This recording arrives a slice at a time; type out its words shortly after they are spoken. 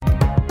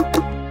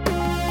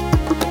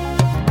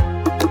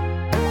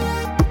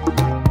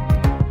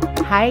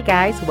Hi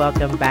guys,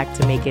 welcome back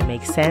to Make It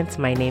Make Sense.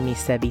 My name is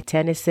Sebi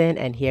Tennyson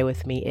and here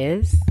with me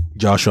is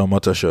Joshua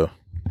Motasho.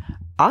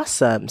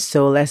 Awesome.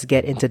 So let's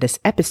get into this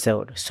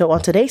episode. So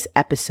on today's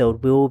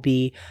episode, we will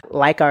be,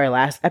 like our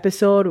last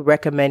episode,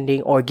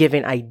 recommending or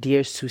giving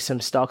ideas to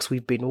some stocks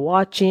we've been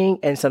watching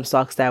and some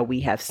stocks that we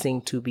have seen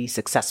to be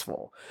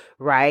successful,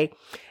 right?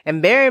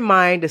 And bear in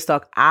mind, the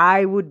stocks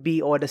I would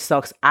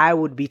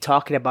be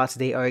talking about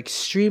today are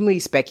extremely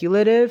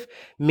speculative,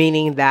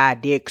 meaning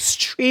that they're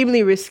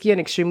extremely risky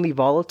and extremely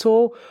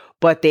volatile,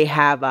 but they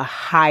have a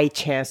high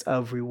chance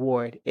of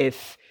reward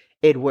if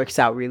it works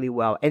out really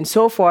well. And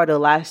so far, the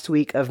last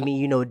week of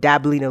me,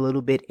 dabbling a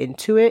little bit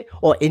into it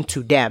or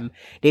into them,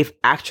 they've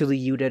actually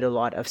yielded a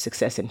lot of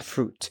success and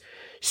fruit.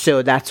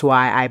 So that's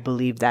why I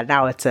believe that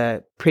now it's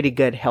a pretty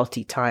good,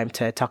 healthy time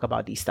to talk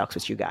about these stocks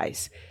with you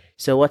guys.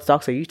 So what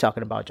stocks are you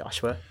talking about,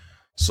 Joshua?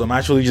 So I'm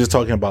actually just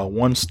talking about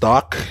one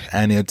stock,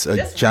 and it's a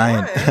Just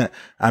giant.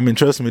 I mean,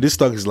 trust me, this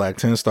stock is like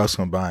 10 stocks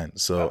combined.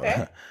 So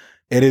Okay.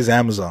 It is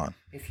Amazon.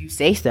 If you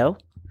say so.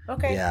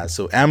 Okay. Yeah,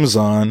 so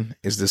Amazon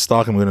is the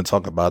stock I'm going to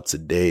talk about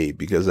today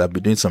because I've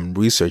been doing some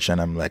research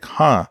and I'm like,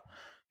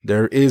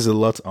 there is a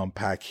lot to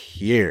unpack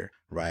here,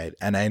 right?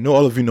 And I know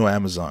all of you know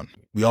Amazon.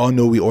 We all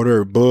know we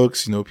order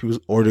books, people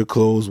order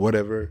clothes,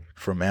 whatever,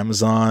 from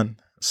Amazon.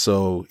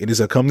 So it is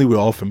a company we're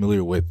all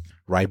familiar with,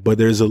 right? But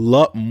there's a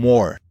lot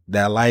more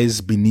that lies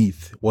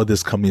beneath what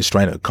this company is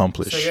trying to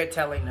accomplish. So you're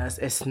telling us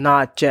it's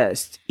not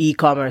just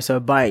e-commerce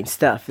or buying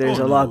stuff. There's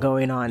a lot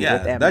going on with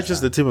Amazon. That's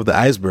just the tip of the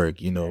iceberg,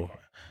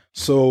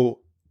 So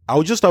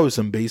I'll just start with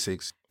some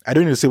basics. I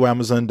don't need to say what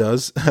Amazon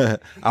does.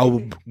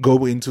 I'll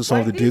go into some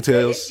of the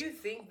details. If you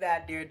think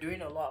that they're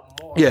doing a lot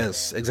more.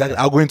 Yes, exactly.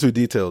 I'll go into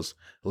details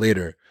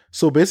later.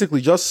 So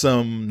basically, just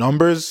some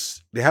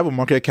numbers. They have a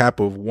market cap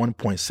of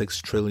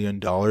 $1.6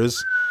 trillion.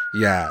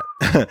 Yeah,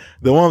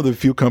 they're one of the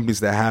few companies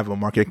that have a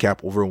market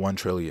cap over $1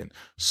 trillion.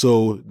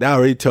 So that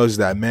already tells you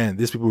that, man,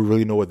 these people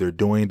really know what they're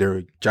doing. They're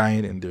a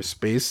giant in their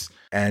space.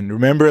 And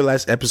remember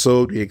last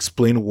episode, we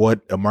explained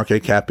what a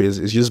market cap is.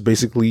 It's just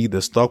basically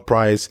the stock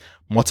price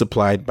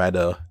multiplied by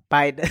the...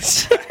 Why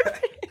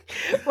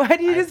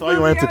do you just thought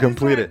you wanted to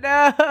complete it.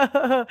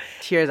 No.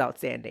 Cheers,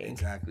 outstanding.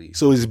 Exactly.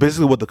 So it's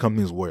basically what the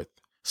company is worth.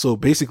 So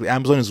basically,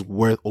 Amazon is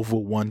worth over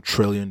 $1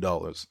 trillion.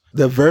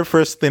 The very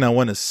first thing I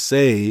want to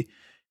say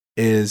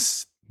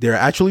is they're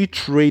actually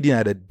trading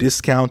at a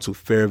discount to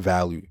fair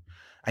value.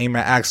 And you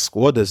might ask,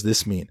 what does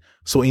this mean?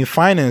 So in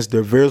finance,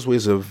 there are various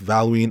ways of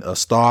valuing a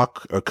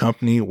stock, a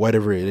company,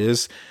 whatever it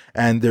is.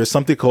 And there's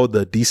something called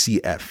the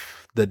DCF,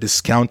 the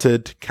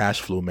discounted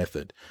cash flow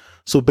method.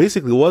 So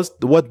basically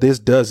what this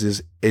does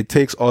is it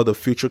takes all the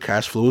future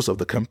cash flows of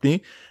the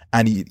company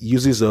and it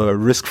uses a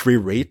risk-free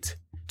rate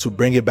to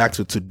bring it back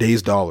to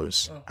today's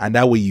dollars. And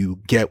that way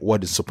you get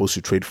what it's supposed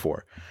to trade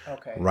for.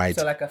 Okay. Right.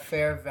 So like a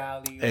fair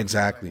value.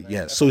 Exactly.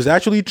 Yes. So it's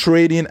actually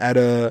trading at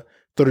a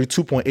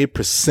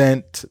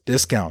 32.8%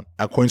 discount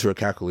according to a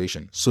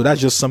calculation. So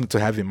that's just something to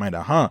have in mind.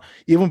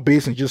 Even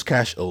based on just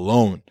cash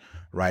alone,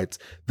 right?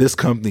 This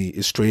company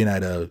is trading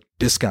at a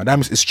discount. That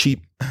means it's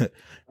cheap,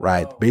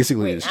 right? Whoa.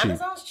 Basically, it's cheap.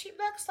 Amazon's cheap.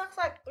 That stock's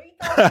like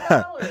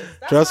 $3,000.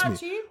 That's Trust not me.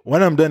 cheap.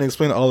 When I'm done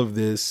explaining all of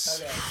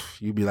this,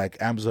 you'll be like,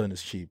 Amazon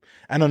is cheap.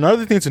 And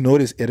another thing to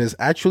notice, it has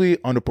actually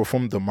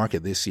underperformed the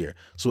market this year.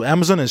 So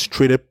Amazon has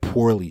traded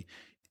poorly.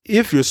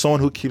 If you're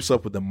someone who keeps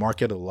up with the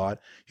market a lot,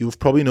 you've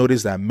probably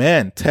noticed that,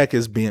 man, tech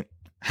has been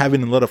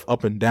having a lot of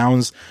up and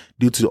downs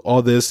due to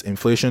all this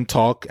inflation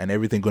talk and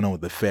everything going on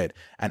with the Fed.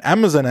 And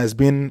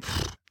Amazon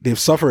they've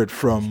suffered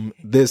from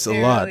this a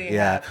lot. Really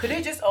Yeah. have. Could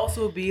it just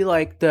also be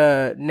like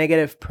the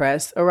negative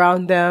press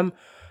around them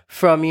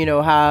from,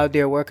 how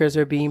their workers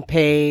are being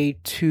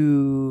paid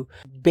to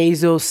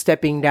Bezos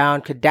stepping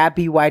down? Could that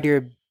be why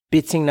they're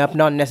biting up?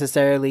 Not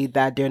necessarily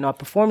that they're not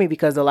performing,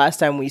 because the last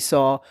time we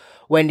saw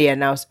when they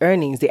announced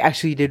earnings, they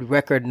actually did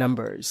record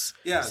numbers.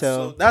 Yeah,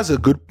 so that's a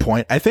good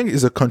point. I think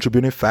it's a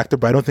contributing factor,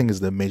 but I don't think it's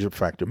the major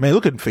factor. Man,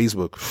 look at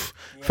Facebook.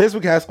 Yeah.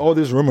 Facebook has all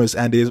these rumors,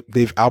 and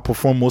they've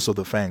outperformed most of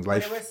the FANGs.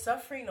 But they were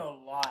suffering a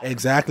lot.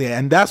 Exactly,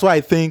 and that's why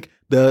I think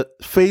the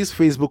phase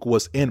Facebook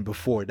was in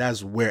before,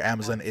 that's where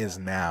Amazon is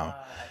now.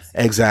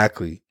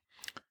 Exactly.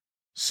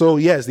 So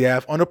yes, they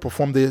have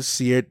underperformed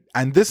this year,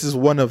 and this is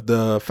one of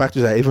the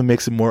factors that even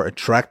makes it more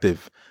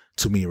attractive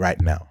to me right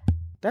now.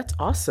 That's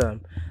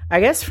awesome. I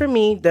guess for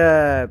me,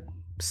 the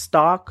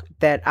stock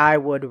that I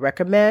would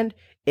recommend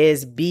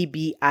is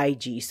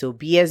BBIG. So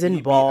B as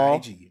in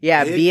ball. BBIG.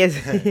 Yeah, Big? B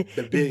as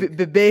The big.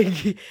 the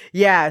big.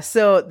 Yeah,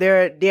 so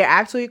they're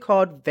actually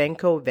called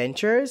Venco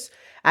Ventures,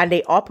 and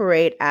they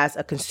operate as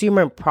a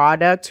consumer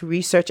product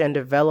research and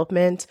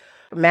development,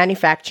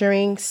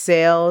 manufacturing,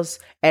 sales,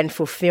 and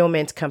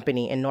fulfillment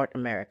company in North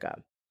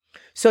America.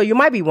 So you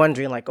might be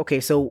wondering, like, okay,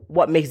 so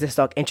what makes this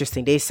stock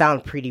interesting? They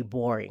sound pretty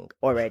boring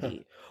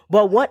already.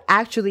 But what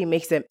actually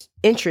makes them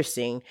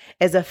interesting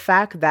is the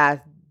fact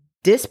that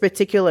This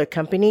particular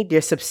company,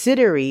 their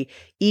subsidiary,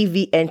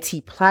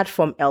 EVNT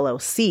Platform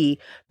LLC,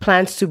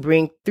 plans to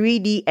bring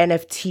 3D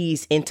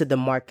NFTs into the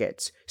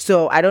market.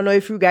 So I don't know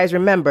if you guys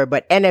remember,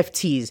 but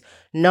NFTs,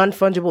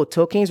 non-fungible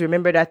tokens,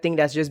 remember that thing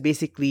that's just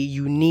basically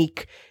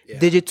unique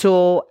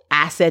digital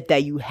asset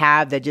that you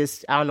have that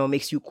just, I don't know,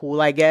 makes you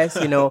cool, I guess,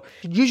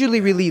 usually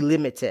really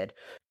limited.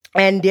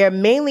 And they're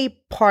mainly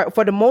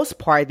for the most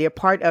part, they're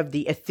part of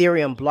the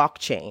Ethereum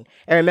blockchain.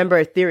 And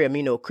remember Ethereum,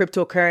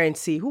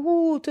 cryptocurrency,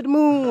 to the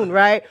moon,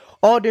 right?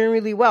 All doing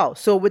really well.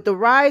 So with the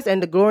rise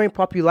and the growing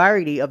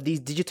popularity of these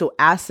digital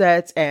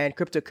assets and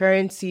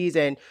cryptocurrencies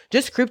and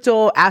just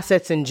crypto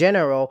assets in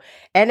general,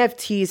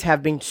 NFTs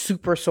have been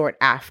super sought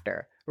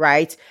after.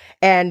 Right?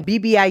 And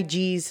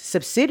BBIG's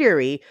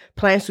subsidiary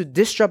plans to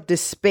disrupt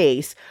this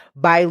space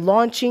by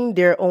launching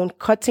their own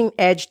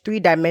cutting-edge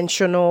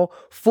 3-dimensional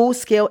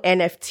full-scale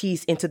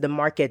NFTs into the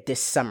market this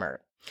summer.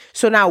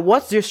 So now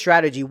what's their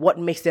strategy? What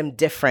makes them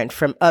different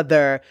from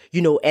other,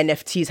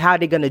 NFTs? How are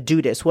they going to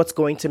do this? What's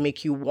going to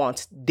make you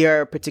want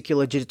their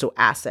particular digital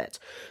asset?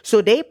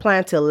 So they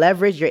plan to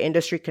leverage your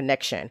industry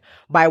connection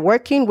by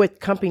working with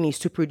companies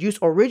to produce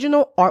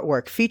original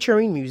artwork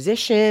featuring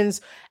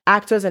musicians,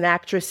 actors and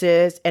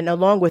actresses, and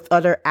along with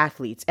other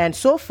athletes. And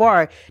so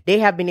far, they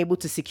have been able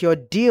to secure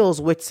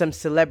deals with some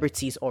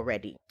celebrities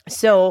already.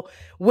 So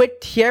with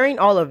hearing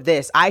all of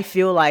this, I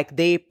feel like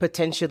they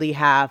potentially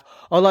have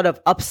a lot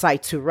of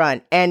upside to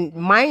run. And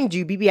mind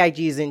you,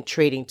 BBIG isn't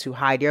trading too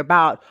high. They're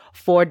about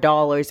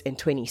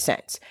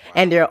 $4.20.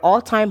 And their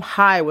all-time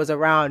high was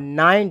around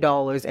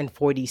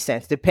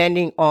 $9.40,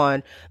 depending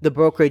on the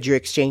brokerage you're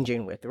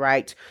exchanging with,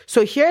 right?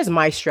 So here's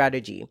my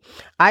strategy.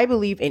 I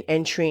believe in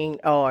entering,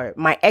 or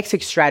my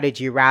exit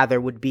strategy rather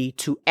would be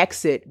to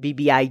exit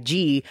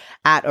BBIG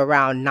at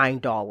around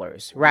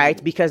 $9,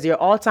 right? Because their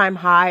all-time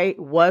high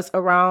was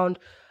around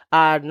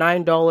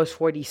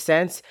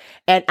 $9.40.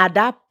 And at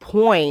that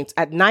point,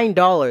 at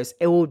 $9,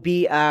 it would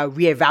be a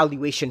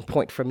reevaluation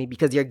point for me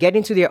because you're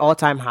getting to their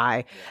all-time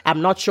high.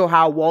 I'm not sure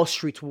how Wall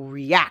Street will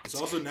react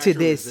to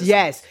this. Resistance.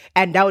 Yes.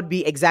 And that would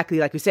be exactly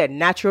like we said,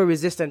 natural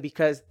resistance,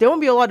 because there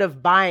won't be a lot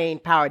of buying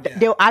power. Yeah.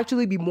 There'll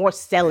actually be more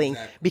selling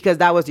because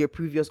that was your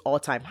previous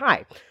all-time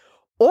high.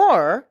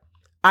 Or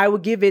I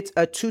would give it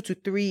a 2 to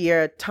 3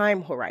 year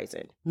time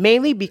horizon,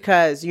 mainly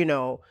because,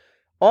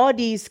 all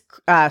these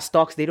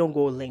stocks, they don't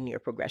go linear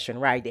progression,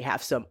 right? They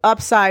have some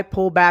upside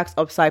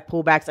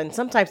pullbacks, and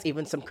sometimes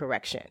even some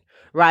correction,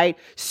 right?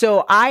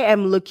 So I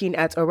am looking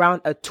at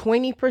around a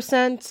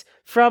 20%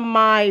 from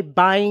my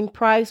buying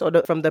price or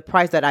from the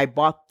price that I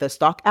bought the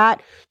stock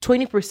at,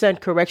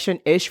 20%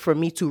 correction-ish for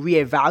me to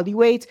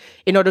reevaluate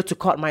in order to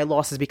cut my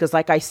losses. Because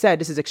like I said,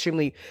 this is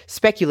extremely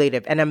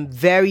speculative and I'm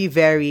very,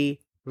 very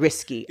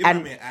risky. If I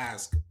may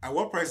ask, at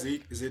what price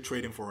is it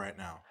trading for right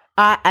now?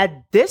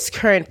 At this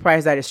current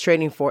price that it's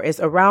trading for is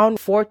around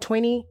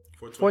 420.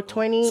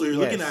 420. So you're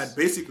looking at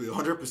basically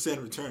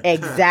 100% return.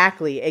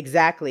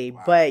 Exactly.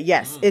 Wow. But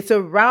yes, it's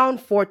around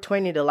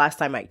 420 the last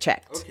time I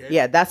checked. Okay.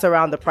 Yeah, that's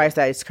around the price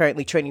that it's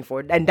currently trading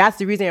for. And that's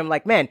the reason I'm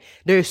like, man,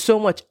 there's so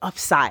much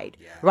upside,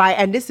 right?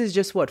 And this is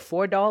just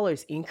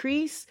 $4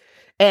 increase.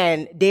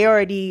 And they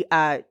already,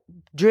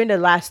 during the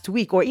last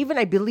week, or even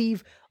I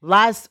believe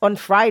on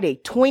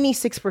Friday,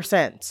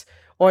 26%.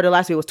 Or the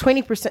last week was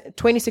 20%,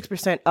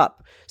 26%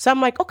 up. So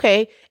I'm like,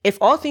 okay, if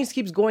all things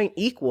keeps going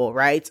equal,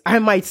 right, I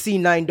might see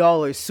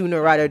 $9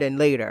 sooner rather than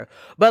later.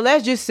 But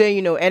let's just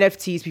say,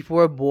 NFTs, people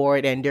are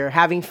bored and they're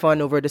having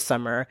fun over the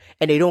summer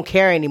and they don't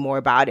care anymore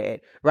about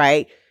it,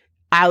 right?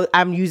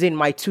 I'm using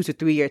my 2 to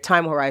 3 year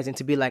time horizon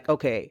to be like,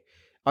 okay,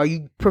 are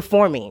you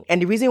performing?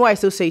 And the reason why I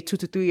still say 2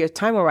 to 3 year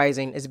time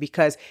horizon is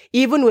because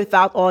even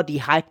without all the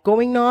hype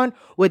going on,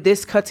 with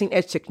this cutting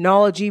edge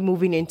technology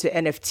moving into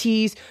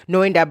NFTs,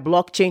 knowing that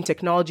blockchain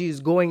technology is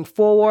going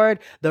forward,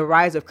 the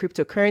rise of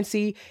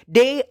cryptocurrency,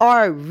 they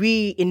are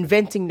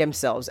reinventing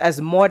themselves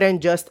as more than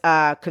just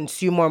a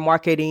consumer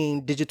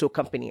marketing digital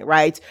company,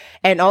 right?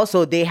 And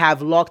also they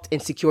have locked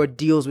and secured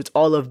deals with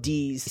all of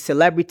these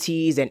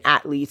celebrities and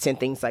athletes and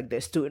things like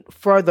this to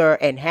further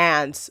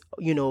enhance,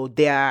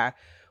 their,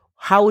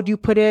 how would you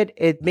put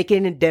it?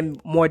 Making them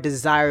more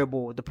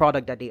desirable, the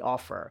product that they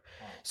offer.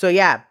 So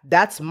yeah,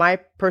 that's my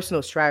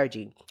personal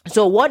strategy.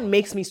 So what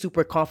makes me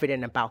super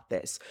confident about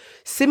this?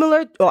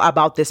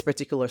 About this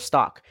particular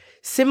stock,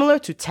 similar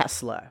to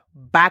Tesla,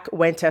 back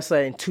when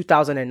Tesla in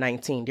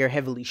 2019, they're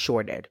heavily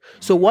shorted.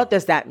 So what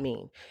does that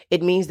mean?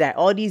 It means that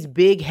all these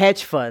big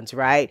hedge funds,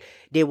 right?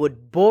 They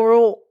would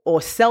borrow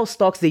or sell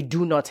stocks they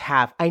do not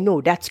have. I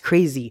know that's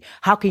crazy.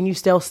 How can you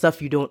sell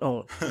stuff you don't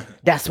own?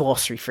 That's Wall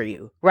Street for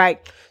you,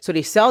 right? So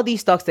they sell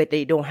these stocks that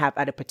they don't have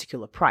at a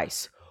particular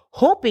price,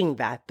 hoping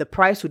that the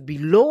price would be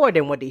lower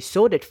than what they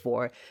sold it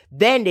for.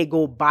 Then they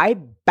go buy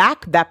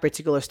back that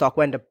particular stock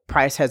when the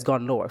price has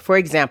gone lower. For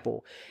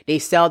example, they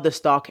sell the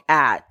stock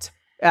at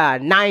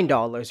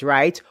 $9,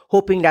 right?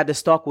 Hoping that the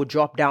stock will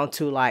drop down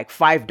to like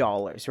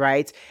 $5,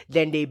 right?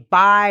 Then they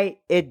buy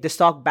the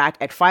stock back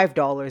at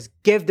 $5,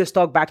 give the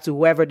stock back to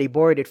whoever they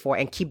borrowed it for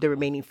and keep the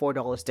remaining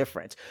 $4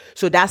 difference.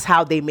 So that's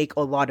how they make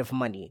a lot of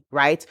money,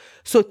 right?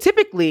 So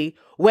typically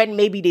when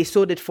maybe they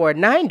sold it for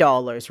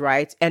 $9,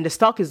 right? And the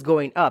stock is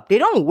going up. They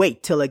don't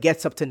wait till it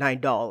gets up to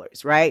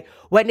 $9, right?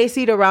 When they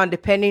see it around,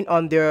 depending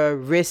on their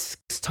risk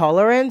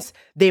tolerance,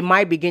 they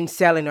might begin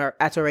selling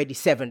at already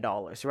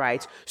 $7,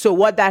 right? So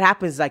what that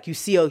happens is like you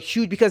see a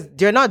huge, because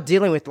they're not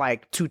dealing with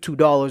like $2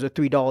 or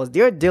 $3.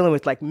 They're dealing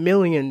with like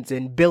millions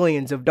and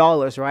billions of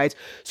dollars, right?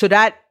 So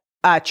that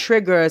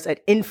triggers an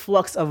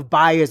influx of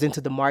buyers into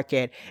the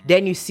market.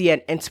 Then you see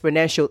an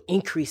exponential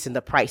increase in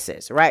the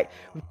prices, right?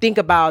 Think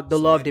about the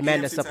law of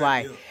demand and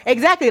supply.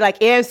 Exactly, like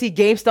AMC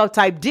GameStop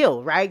type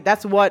deal, right?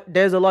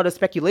 There's a lot of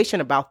speculation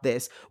about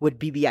this with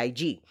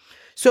BBIG.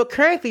 So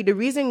currently, the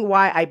reason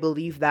why I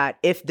believe that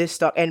if this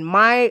stock, and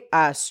my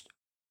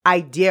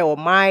idea or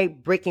my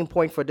breaking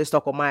point for this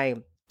stock or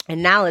my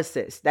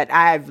analysis that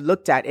I've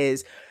looked at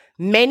is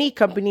many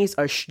companies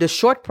are the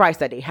short price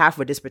that they have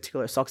for this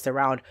particular stock is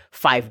around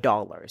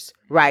 $5,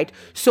 right?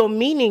 So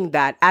meaning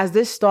that as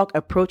this stock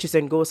approaches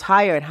and goes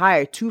higher and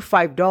higher to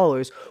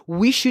 $5,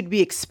 we should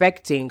be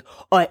expecting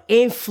an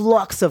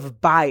influx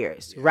of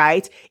buyers,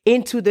 right,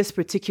 into this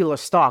particular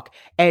stock,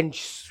 and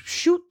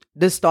shoot,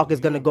 this stock is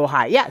going to go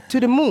high. Yeah,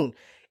 to the moon.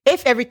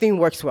 If everything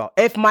works well,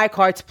 if my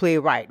cards play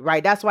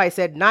right? That's why I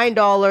said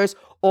 $9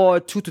 or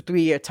 2 to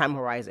 3 year time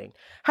horizon.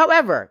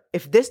 However,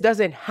 if this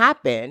doesn't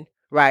happen,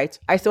 right,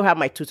 I still have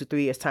my 2 to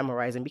 3 years time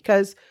horizon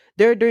because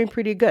they're doing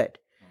pretty good,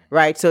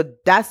 right? So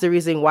that's the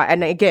reason why.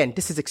 And again,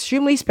 this is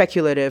extremely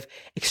speculative,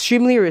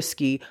 extremely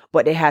risky,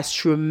 but it has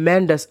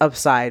tremendous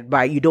upside,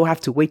 right? You don't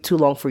have to wait too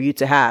long for you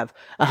to have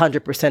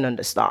 100% on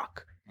the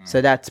stock. So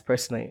that's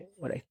personally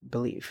what I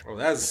believe. Well,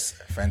 that's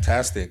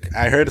fantastic.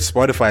 I heard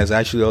Spotify is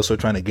actually also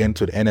trying to get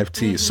into the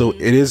NFT. So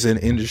it is an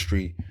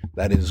industry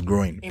that is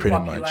growing In pretty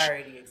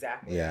popularity, much.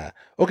 exactly. Yeah.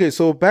 Okay,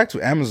 so back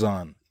to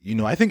Amazon.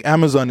 I think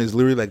Amazon is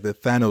literally like the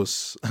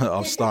Thanos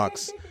of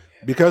stocks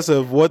because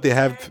of what they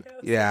have.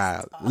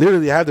 Yeah,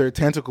 literally have their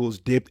tentacles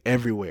dipped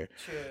everywhere.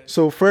 True.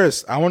 So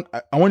first, I want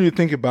you to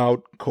think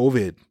about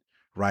COVID,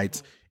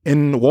 right?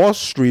 In Wall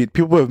Street,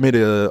 people have made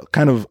a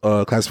kind of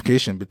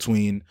classification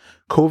between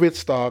COVID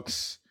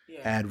stocks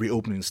and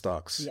reopening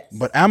stocks. Yes.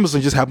 But Amazon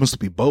just happens to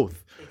be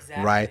both.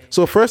 Exactly. Right.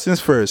 So first things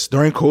first,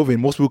 during COVID,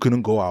 most people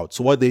couldn't go out.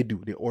 So what they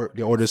do, they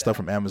order stuff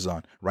from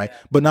Amazon, right? Yeah.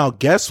 But now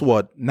guess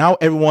what? Now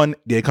the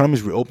economy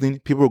is reopening.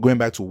 People are going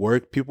back to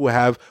work. People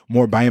have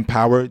more buying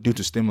power due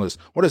to stimulus.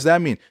 What does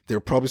that mean? They're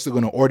probably still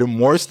going to order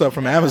more stuff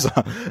from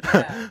Amazon.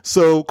 Yeah.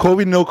 So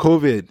COVID, no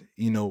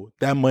COVID,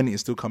 that money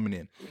is still coming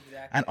in.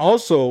 Exactly. And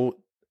also,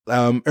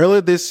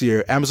 earlier this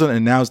year, Amazon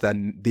announced that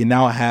they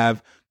now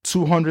have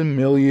 200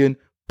 million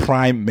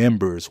Prime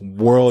members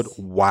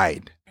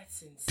worldwide.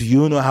 Do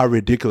you know how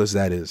ridiculous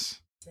that is?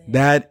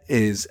 That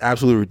is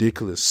absolutely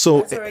ridiculous.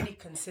 So that's already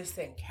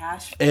consistent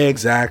cash flow.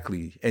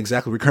 Exactly.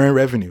 Recurring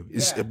revenue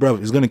is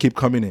going to keep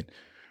coming in,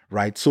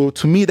 right? So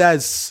to me,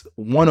 that's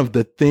one of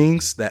the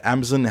things that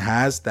Amazon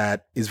has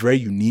that is very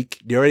unique.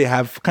 They already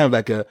have kind of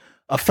like a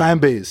fan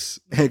base,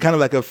 kind of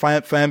like a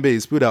fan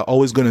base, people that are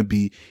always going to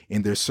be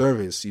in their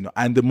service,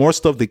 and the more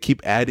stuff they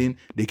keep adding,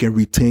 they can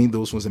retain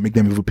those ones and make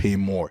them even pay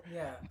more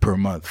per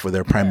month for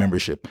their Prime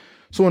membership.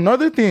 So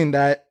another thing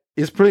that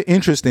is pretty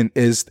interesting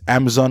is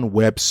Amazon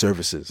Web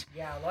Services.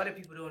 Yeah, a lot of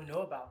people don't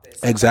know about this.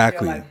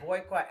 Exactly. They're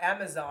like boycott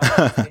Amazon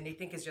and they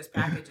think it's just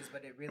packages,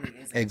 but it really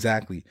isn't.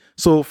 Exactly.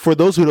 So for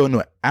those who don't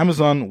know,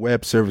 Amazon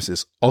Web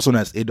Services, also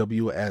known as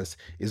AWS,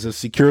 is a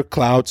secure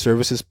cloud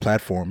services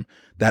platform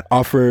that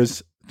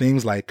offers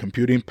things like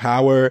computing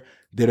power,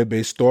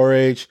 database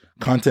storage,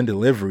 content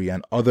delivery,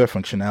 and other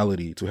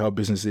functionality to help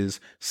businesses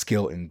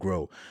scale and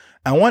grow.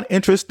 And one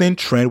interesting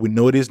trend we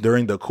noticed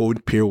during the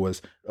COVID period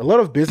was a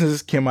lot of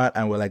businesses came out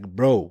and were like,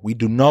 bro, we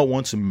do not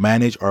want to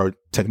manage our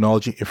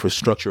technology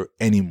infrastructure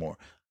anymore.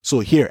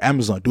 So here,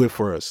 Amazon, do it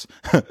for us.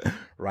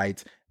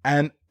 Right?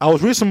 And I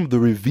was reading some of the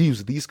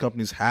reviews these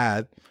companies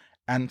had,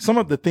 and some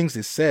of the things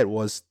they said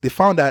was they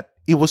found that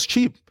it was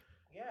cheap.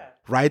 Yeah.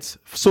 Right?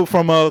 So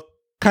from a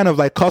kind of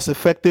like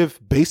cost-effective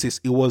basis,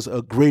 it was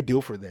a great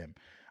deal for them.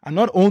 And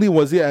not only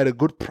was it at a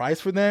good price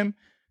for them,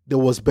 there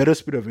was better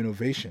speed of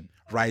innovation,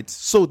 right?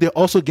 So they're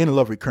also getting a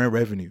lot of recurring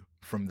revenue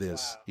from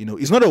this. Wow.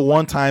 It's not a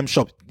one-time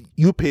shop.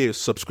 You pay a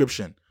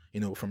subscription,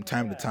 from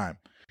time to time.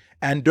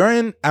 And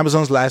during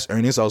Amazon's last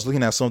earnings, I was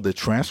looking at some of the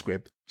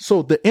transcript.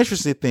 So the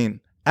interesting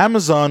thing,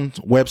 Amazon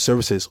Web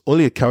Services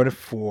only accounted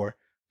for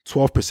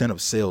 12%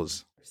 of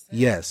sales.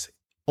 Yes,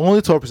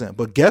 only 12%.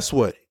 But guess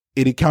what?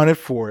 It accounted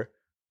for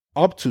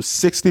up to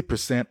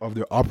 60% of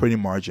their operating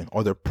margin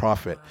or their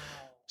profit. Wow.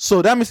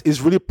 So that means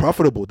it's really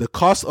profitable. The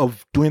cost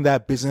of doing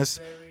that business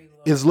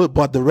is low,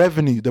 but the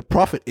revenue, the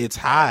profit, it's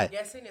high. I'm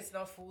guessing it's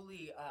not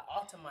fully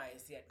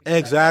optimized yet.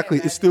 Exactly.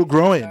 It's still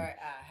growing.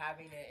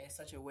 Having it in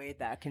such a way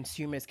that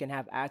consumers can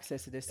have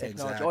access to this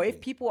technology, or if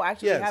people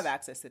actually have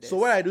access to this. So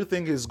what I do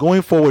think is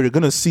going forward, you're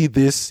going to see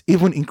this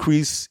even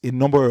increase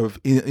in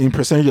in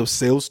percentage of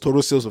sales,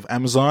 total sales of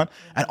Amazon,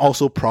 and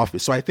also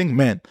profit. So I think,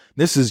 man,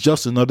 this is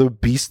just another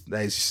beast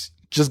that is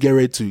just getting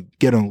ready to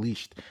get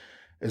unleashed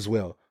as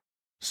well.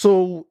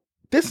 So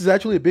this is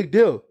actually a big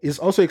deal. It's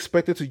also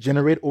expected to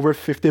generate over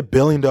 $50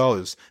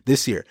 billion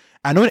this year.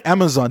 I know in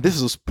Amazon, this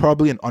is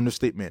probably an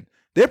understatement.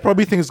 They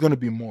probably think it's going to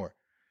be more,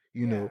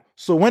 you know.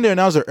 So when they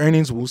announce their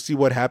earnings, we'll see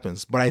what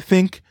happens. But I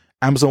think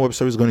Amazon Web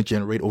Services is going to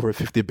generate over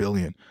 $50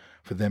 billion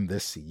for them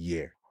this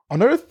year.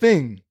 Another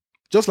thing,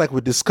 just like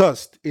we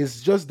discussed,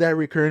 is just that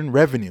recurring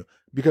revenue,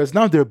 because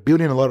now they're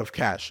building a lot of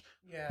cash.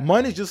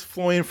 Money is just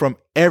flowing from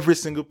every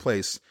single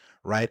place,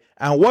 right?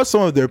 And what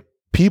some of their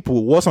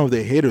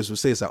haters will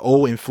say is that,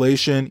 oh,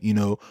 inflation, you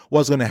know,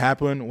 what's going to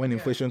happen when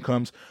inflation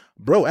comes?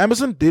 Bro,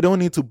 Amazon, they don't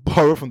need to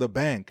borrow from the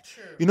bank.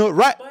 True. You know,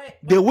 right? But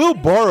they will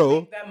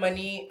borrow. That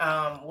money,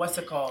 what's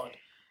it called?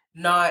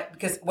 Not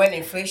because when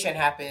inflation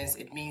happens,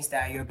 it means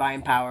that your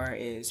buying power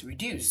is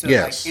reduced. So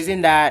yes. Like,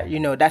 isn't that, you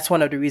know, that's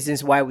one of the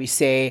reasons why we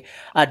say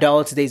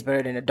 $1 today is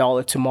better than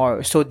 $1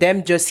 tomorrow. So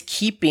them just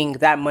keeping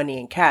that money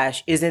in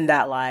cash, isn't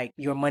that like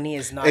your money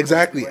is not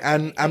exactly?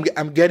 And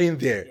I'm getting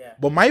there. Yeah.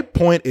 But my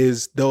point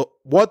is,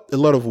 what a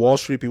lot of Wall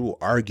Street people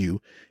argue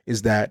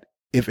is that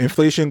if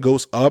inflation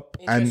goes up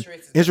interest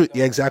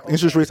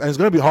rates, and it's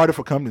going to be harder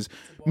for companies.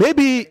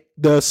 Maybe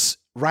the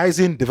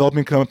rising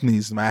developing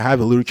companies might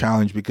have a little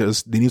challenge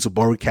because they need to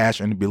borrow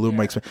cash and be a little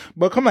more expensive.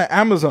 But come on,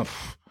 Amazon,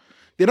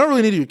 they don't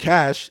really need your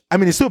cash. I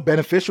mean, it's still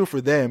beneficial for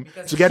them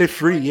to get it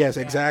free. Yes,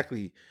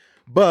 exactly.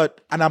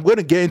 But, and I'm going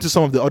to get into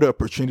some of the other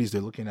opportunities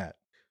they're looking at.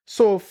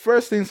 So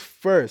first things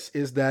first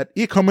is that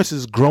e-commerce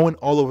is growing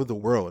all over the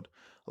world.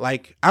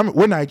 Like,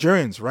 we're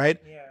Nigerians, right?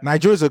 Yeah.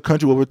 Nigeria is a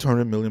country with over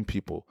 200 million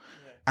people.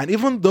 Yeah. And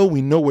even though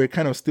we know we're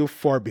kind of still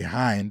far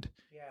behind,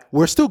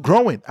 we're still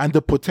growing and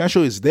the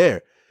potential is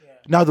there.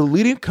 Now, the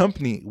leading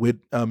company with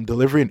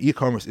delivery and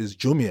e-commerce is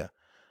Jumia.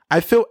 I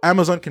feel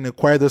Amazon can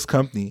acquire this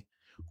company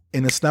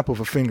in a snap of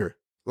a finger.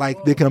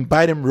 Like, they can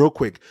buy them real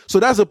quick.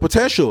 So that's a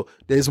potential.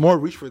 There's more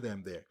reach for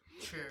them there.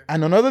 Sure.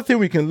 And another thing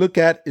we can look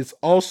at is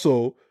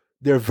also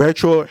their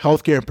virtual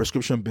healthcare and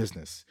prescription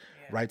business,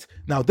 right?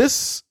 Now,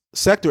 this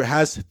sector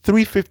has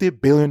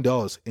 $350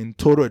 billion in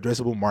total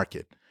addressable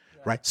market,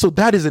 right? So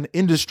that is an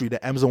industry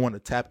that Amazon want to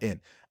tap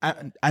in.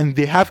 And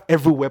they have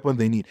every weapon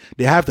they need.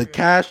 They have the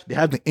cash, they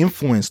have the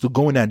influence to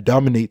go in and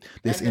dominate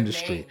this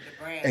industry.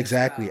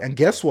 Exactly. And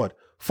guess what?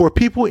 For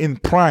people in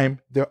Prime,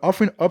 they're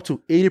offering up to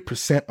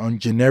 80% on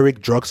generic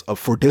drugs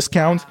for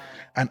discounts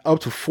and up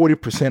to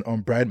 40%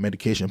 on brand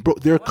medication. Bro,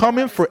 they're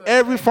coming for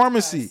every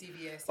pharmacy.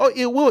 Oh,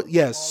 it will.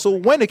 Yes. So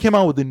when they came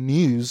out with the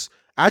news,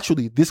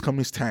 actually, this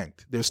company's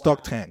tanked. Their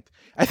stock tanked.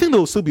 I think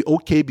they'll still be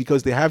okay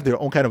because they have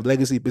their own kind of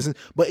legacy business,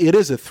 but it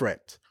is a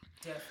threat.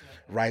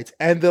 Right.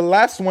 And the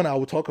last one I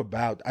will talk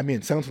about,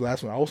 second to the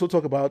last one, I also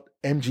talk about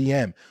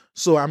MGM.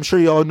 So I'm sure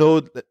you all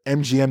know that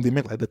MGM, they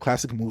make like the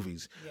classic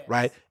movies,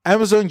 right?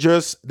 Amazon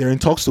they're in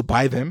talks to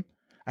buy them,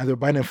 and they're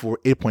buying them for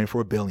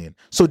 $8.4 billion.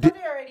 So they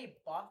already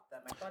bought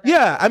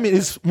them.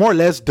 It's more or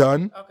less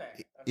done.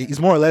 Okay. It's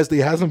more or less,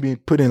 it hasn't been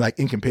put in like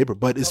ink and paper,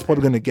 but it's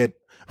probably going to get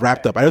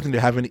wrapped up. I don't think they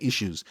have any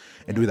issues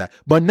in doing that.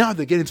 But now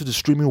they're getting into the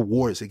streaming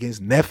wars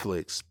against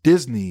Netflix,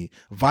 Disney,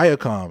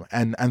 Viacom,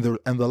 and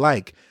the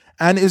like.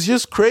 And it's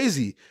just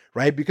crazy,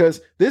 right?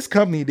 Because this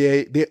company,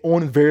 they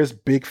own various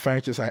big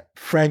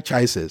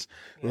franchises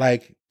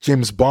like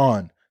James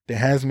Bond, The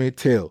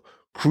Handmaid's Tale,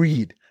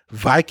 Creed,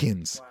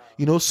 Vikings,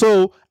 you know.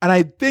 So, and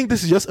I think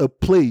this is just a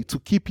play to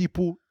keep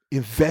people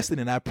invested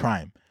in that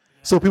Prime,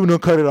 so people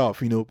don't cut it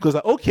off, you know. Because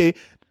okay,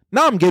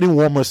 now I'm getting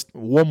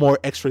one more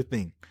extra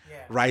thing,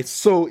 right?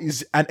 So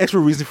it's an extra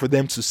reason for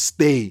them to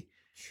stay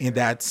in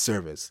that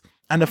service.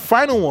 And the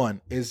final one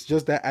is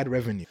just that ad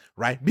revenue,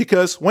 right?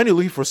 Because when you're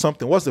looking for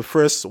something, what's the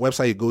first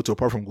website you go to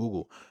apart from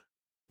Google?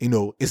 You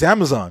know, it's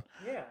Amazon,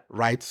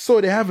 right? So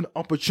they have an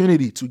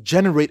opportunity to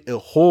generate a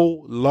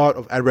whole lot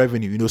of ad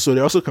revenue, you know. So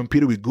they're also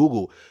competing with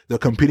Google. They're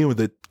competing with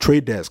the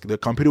Trade Desk. They're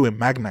competing with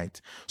Magnite.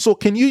 So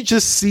can you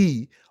just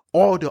see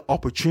all the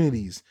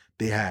opportunities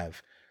they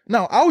have?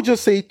 Now, I would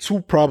just say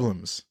two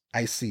problems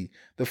I see.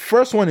 The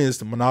first one is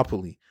the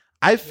monopoly.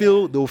 I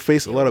feel they'll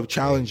face a lot of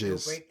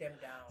challenges. Break them down.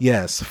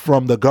 Yes,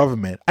 from the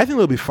government. I think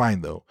they'll be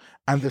fine though.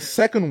 And the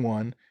second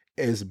one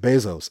is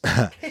Bezos.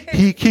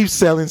 He keeps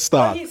selling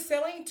stock. But he's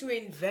selling to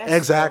invest.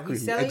 Exactly.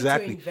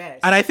 To invest.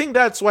 And I think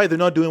that's why they're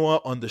not doing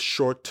well on the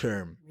short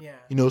term. Yeah.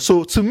 You know,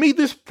 so to me,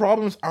 these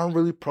problems aren't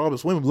really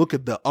problems when we look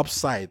at the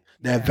upside,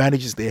 the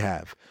advantages they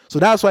have. So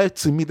that's why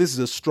to me, this is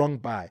a strong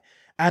buy.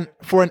 And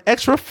for an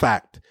extra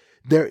fact,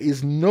 there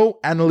is no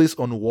analyst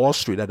on Wall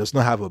Street that does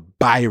not have a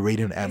buy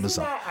rating on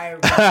Amazon.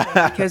 Isn't that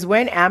ironic? Because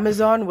when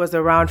Amazon was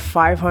around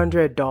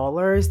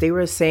 $500, they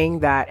were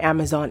saying that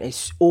Amazon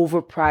is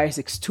overpriced,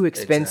 it's too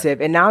expensive.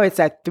 Exactly. And now it's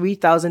at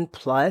 3,000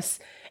 plus,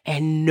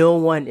 and no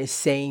one is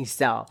saying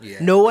sell. Yes.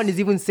 No one is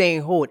even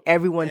saying hold.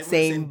 Everyone's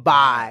saying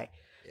buy.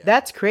 Yeah.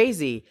 That's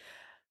crazy.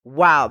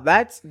 Wow,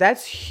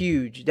 that's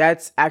huge.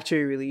 That's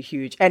actually really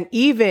huge. And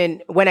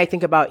even when I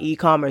think about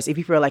e-commerce, if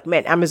people are like,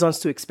 man, Amazon's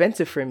too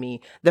expensive for me,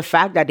 the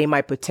fact that they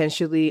might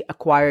potentially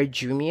acquire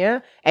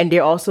Jumia and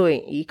they're also in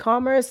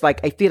e-commerce,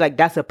 like I feel like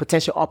that's a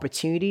potential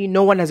opportunity.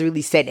 No one has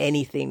really said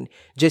anything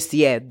just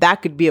yet.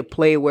 That could be a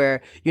play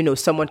where,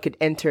 someone could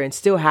enter and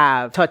still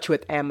have touch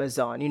with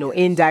Amazon,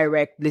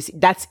 indirect.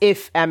 That's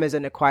if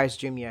Amazon acquires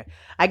Jumia.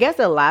 I guess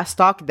the last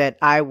stock that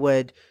I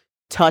would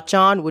touch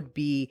on would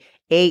be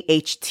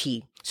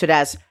AHT. So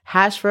that's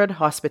Hashford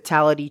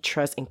Hospitality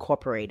Trust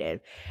Incorporated.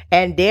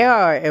 And they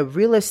are a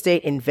real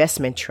estate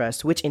investment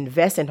trust which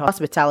invests in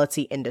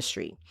hospitality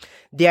industry.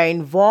 They are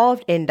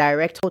involved in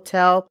direct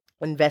hotel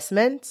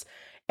investments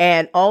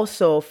and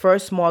also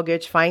first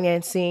mortgage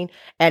financing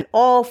and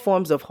all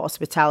forms of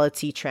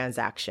hospitality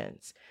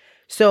transactions.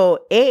 So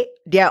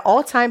their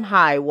all-time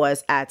high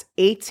was at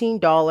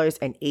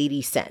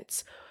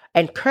 $18.80.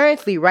 And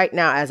currently, right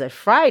now, as of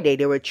Friday,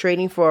 they were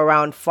trading for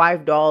around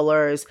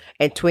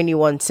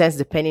 $5.21,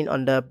 depending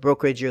on the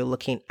brokerage you're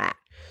looking at.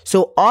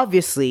 So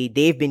obviously,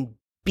 they've been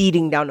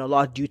beating down a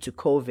lot due to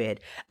COVID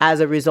as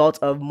a result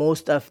of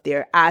most of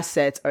their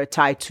assets are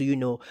tied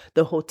to,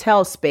 the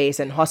hotel space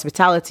and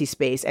hospitality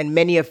space. And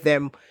many of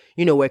them,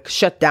 were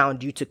shut down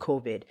due to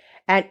COVID.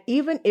 And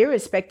even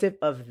irrespective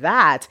of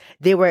that,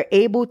 they were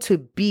able to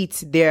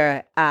beat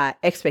their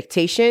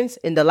expectations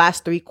in the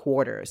last 3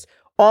 quarters.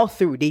 All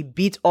through, they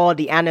beat all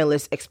the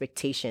analyst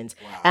expectations.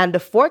 Wow. And the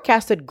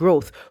forecasted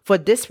growth for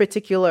this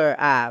particular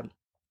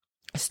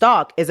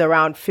stock is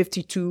around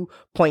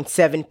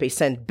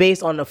 52.7%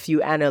 based on a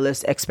few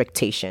analyst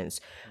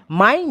expectations.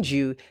 Mind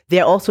you,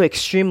 they're also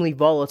extremely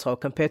volatile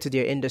compared to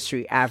their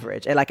industry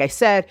average. And like I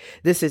said,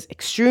 this is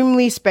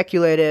extremely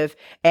speculative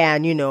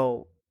and,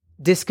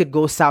 this could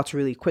go south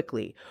really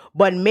quickly,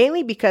 but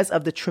mainly because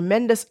of the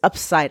tremendous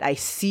upside I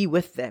see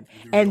with them.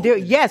 And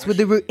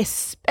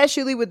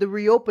especially with the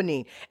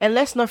reopening. And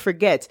let's not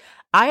forget,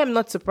 I am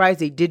not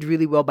surprised they did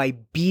really well by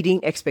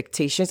beating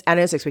expectations,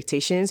 analyst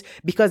expectations,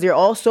 because they're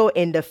also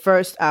in the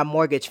first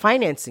mortgage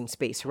financing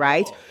space,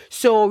 right? Oh.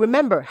 So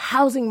remember,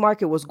 housing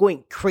market was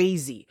going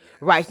crazy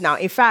right now.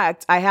 In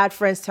fact, I had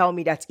friends tell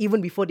me that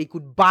even before they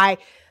could buy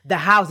the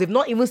house, they've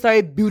not even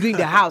started building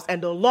the house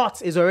and the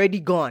lot is already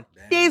gone.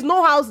 There's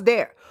no house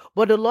there,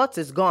 but the lot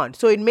is gone.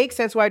 So it makes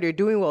sense why they're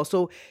doing well.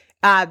 So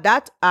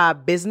that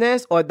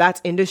business or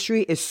that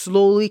industry is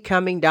slowly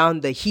coming down.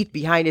 The heat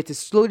behind it is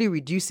slowly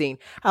reducing.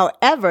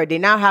 However, they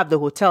now have the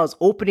hotels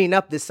opening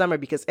up this summer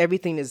because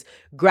everything is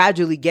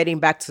gradually getting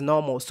back to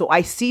normal. So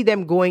I see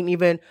them going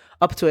even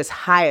up to as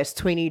high as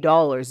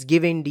 $20,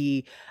 given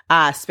the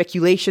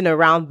speculation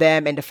around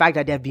them and the fact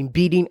that they've been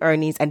beating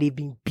earnings and they've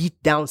been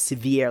beat down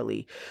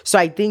severely. So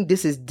I think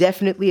this is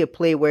definitely a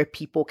play where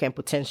people can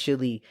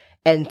potentially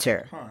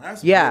enter.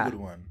 That's a really good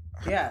one.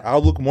 Yeah.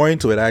 I'll look more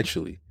into it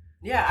actually.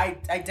 Yeah,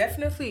 I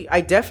definitely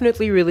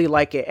really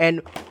like it.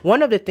 And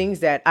one of the things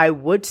that I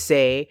would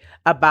say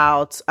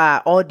about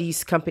all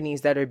these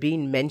companies that are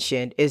being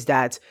mentioned is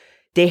that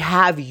they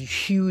have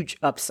huge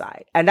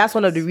upside. And that's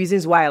one of the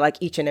reasons why I like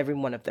each and every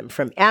one of them,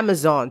 from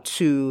Amazon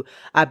to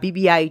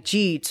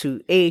BBIG to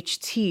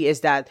AHT, is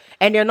that,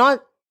 and they're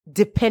not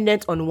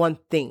dependent on one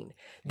thing.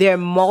 They're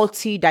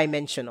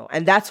multi-dimensional.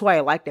 And that's why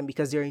I like them,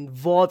 because they're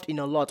involved in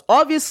a lot.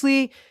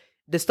 Obviously,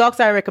 the stocks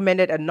I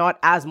recommended are not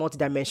as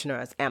multidimensional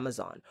as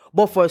Amazon.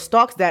 But for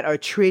stocks that are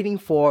trading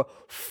for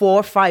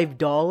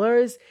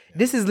 $4-5,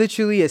 this is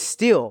literally a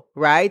steal,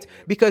 right?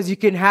 Because you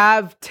can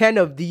have 10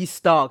 of these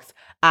stocks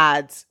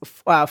at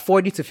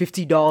 $40 to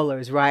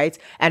 $50, right?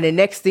 And the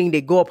next thing,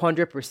 they go up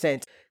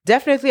 100%.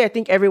 Definitely, I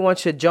think everyone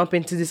should jump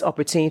into this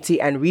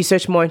opportunity and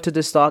research more into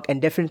the stock and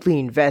definitely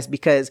invest,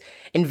 because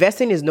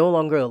investing is no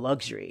longer a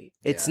luxury.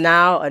 It's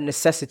now a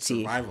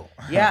necessity. Survival.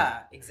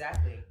 Yeah,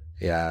 exactly.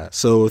 Yeah.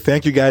 So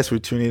thank you guys for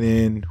tuning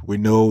in. We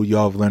know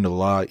y'all have learned a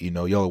lot.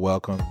 Y'all are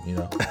welcome.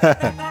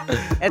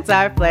 It's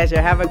our pleasure.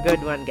 Have a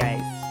good one,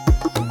 guys.